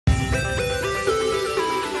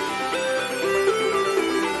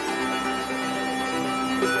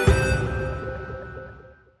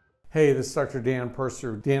Hey, this is Dr. Dan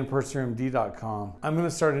Purser, danpursermd.com. I'm going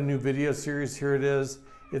to start a new video series. Here it is.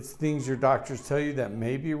 It's things your doctors tell you that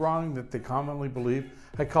may be wrong, that they commonly believe.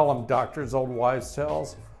 I call them doctors' old wives'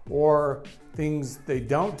 tales, or things they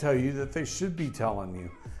don't tell you that they should be telling you.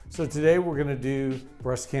 So today we're going to do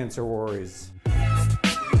breast cancer worries.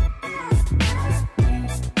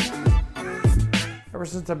 Ever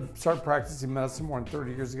since I started practicing medicine more than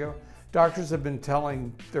 30 years ago, doctors have been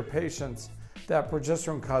telling their patients that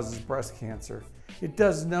progesterone causes breast cancer. It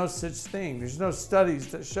does no such thing. There's no studies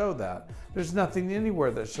that show that. There's nothing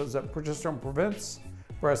anywhere that shows that progesterone prevents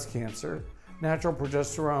breast cancer. Natural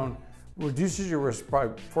progesterone reduces your risk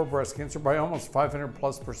for breast cancer by almost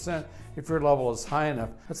 500+% if your level is high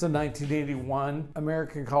enough. That's a 1981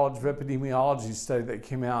 American College of Epidemiology study that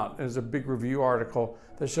came out. It was a big review article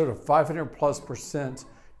that showed a 500+%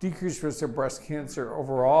 decreased risk of breast cancer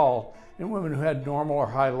overall in women who had normal or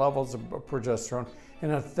high levels of progesterone,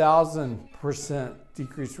 and 1,000%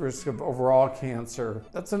 decreased risk of overall cancer.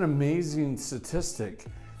 That's an amazing statistic.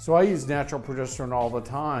 So I use natural progesterone all the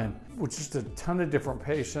time with just a ton of different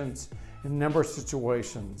patients in a number of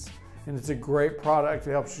situations. And it's a great product.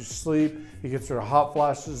 It helps you sleep. It gets rid of hot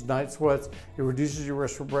flashes, night sweats. It reduces your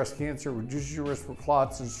risk for breast cancer, reduces your risk for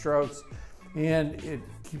clots and strokes. And it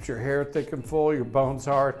keeps your hair thick and full, your bones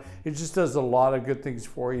hard. It just does a lot of good things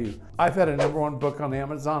for you. I've had a #1 book on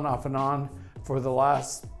Amazon off and on for the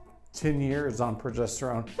last 10 years on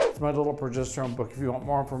progesterone. It's my little progesterone book. If you want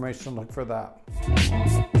more information, look for that.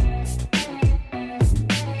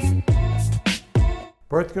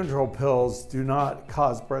 Birth control pills do not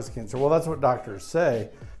cause breast cancer. Well, that's what doctors say.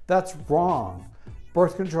 That's wrong.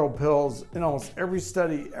 Birth control pills, in almost every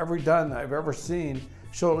study ever done that I've ever seen,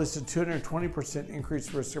 show at least a 220%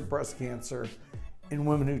 increased risk of breast cancer in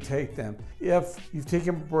women who take them. If you've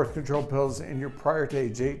taken birth control pills and you're prior to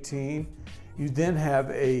age 18, you then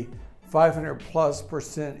have a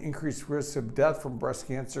 500+% increased risk of death from breast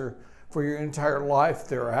cancer for your entire life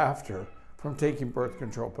thereafter from taking birth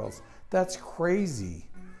control pills. That's crazy.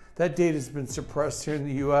 That data has been suppressed here in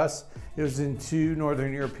the US. It was in 2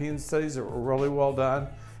 Northern European studies that were really well done,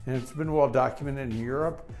 and it's been well documented in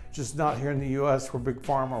Europe, just not here in the US where Big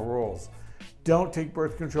Pharma rules. Don't take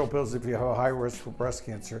birth control pills if you have a high risk for breast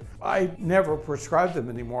cancer. I never prescribe them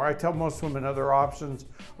anymore. I tell most women other options,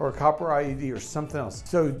 or a copper IUD or something else,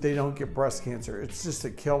 so they don't get breast cancer. It's just a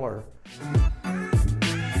killer.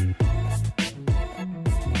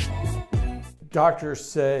 Doctors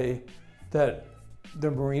say that the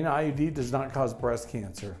Mirena IUD does not cause breast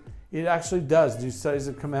cancer. It actually does. New studies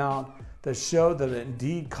have come out that show that it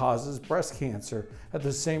indeed causes breast cancer at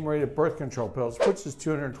the same rate of birth control pills, which is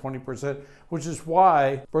 220%, which is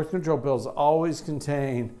why birth control pills always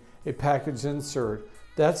contain a package insert.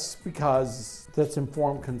 That's because that's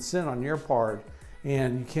informed consent on your part,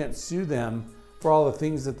 and you can't sue them for all the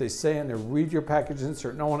things that they say in there. Read your package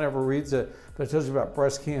insert. No one ever reads it, but it tells you about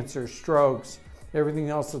breast cancer, strokes, everything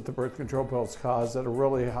else that the birth control pills cause at a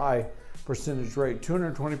really high percentage rate.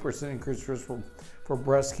 220% increased risk for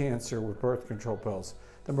breast cancer with birth control pills.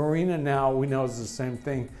 The Mirena now we know is the same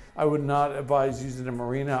thing. I would not advise using a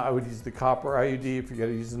Mirena. I would use the copper IUD if you got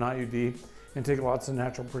to use an IUD, and take lots of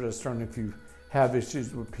natural progesterone if you have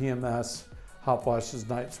issues with PMS, hot flashes,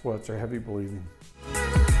 night sweats, or heavy bleeding.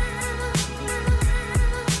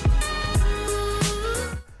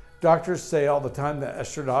 Doctors say all the time that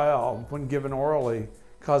estradiol, when given orally,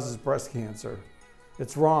 causes breast cancer.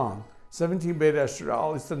 It's wrong. 17-beta estradiol,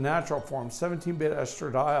 at least the natural form, 17-beta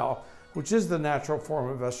estradiol, which is the natural form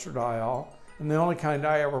of estradiol, and the only kind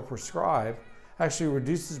I ever prescribe, actually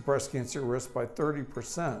reduces breast cancer risk by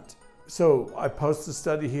 30%. So I post a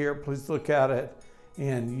study here, please look at it,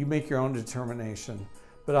 and you make your own determination.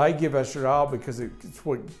 But I give estradiol because it's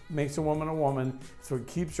what makes a woman, it's what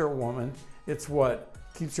keeps her a woman, it's what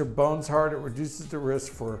keeps your bones hard, it reduces the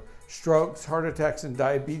risk for strokes, heart attacks, and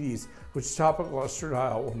diabetes, which topical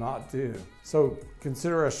estradiol will not do. So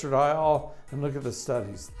consider estradiol and look at the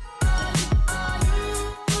studies.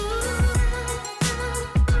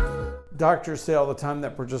 Doctors say all the time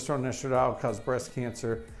that progesterone and estradiol cause breast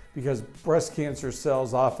cancer because breast cancer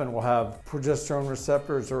cells often will have progesterone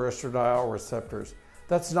receptors or estradiol receptors.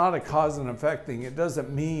 That's not a cause and effect thing. It doesn't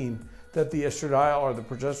mean that the estradiol or the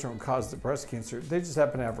progesterone caused the breast cancer. They just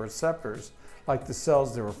happen to have receptors like the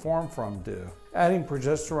cells they were formed from do. Adding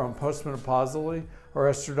progesterone postmenopausally or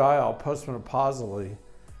estradiol postmenopausally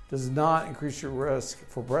does not increase your risk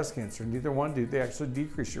for breast cancer. Neither one do. They actually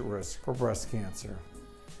decrease your risk for breast cancer.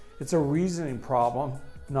 It's a reasoning problem,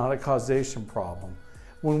 not a causation problem.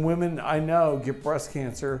 When women I know get breast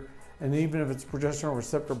cancer And even if it's progesterone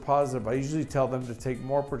receptor positive, I usually tell them to take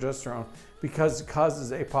more progesterone because it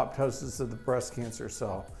causes apoptosis of the breast cancer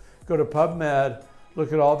cell. Go to PubMed,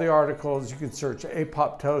 look at all the articles. You can search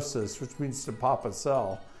apoptosis, which means to pop a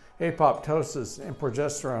cell, apoptosis and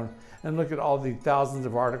progesterone, and look at all the thousands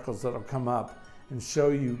of articles that'll come up and show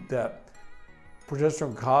you that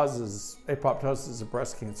progesterone causes apoptosis of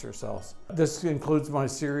breast cancer cells. This includes my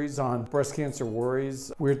series on breast cancer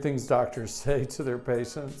worries, weird things doctors say to their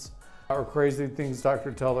patients, or crazy things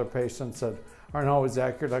doctors tell their patients that aren't always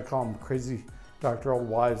accurate. I call them crazy doctor old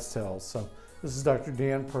wives' tales. So this is Dr.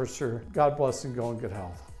 Dan Purser. God bless and go in good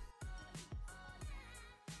health.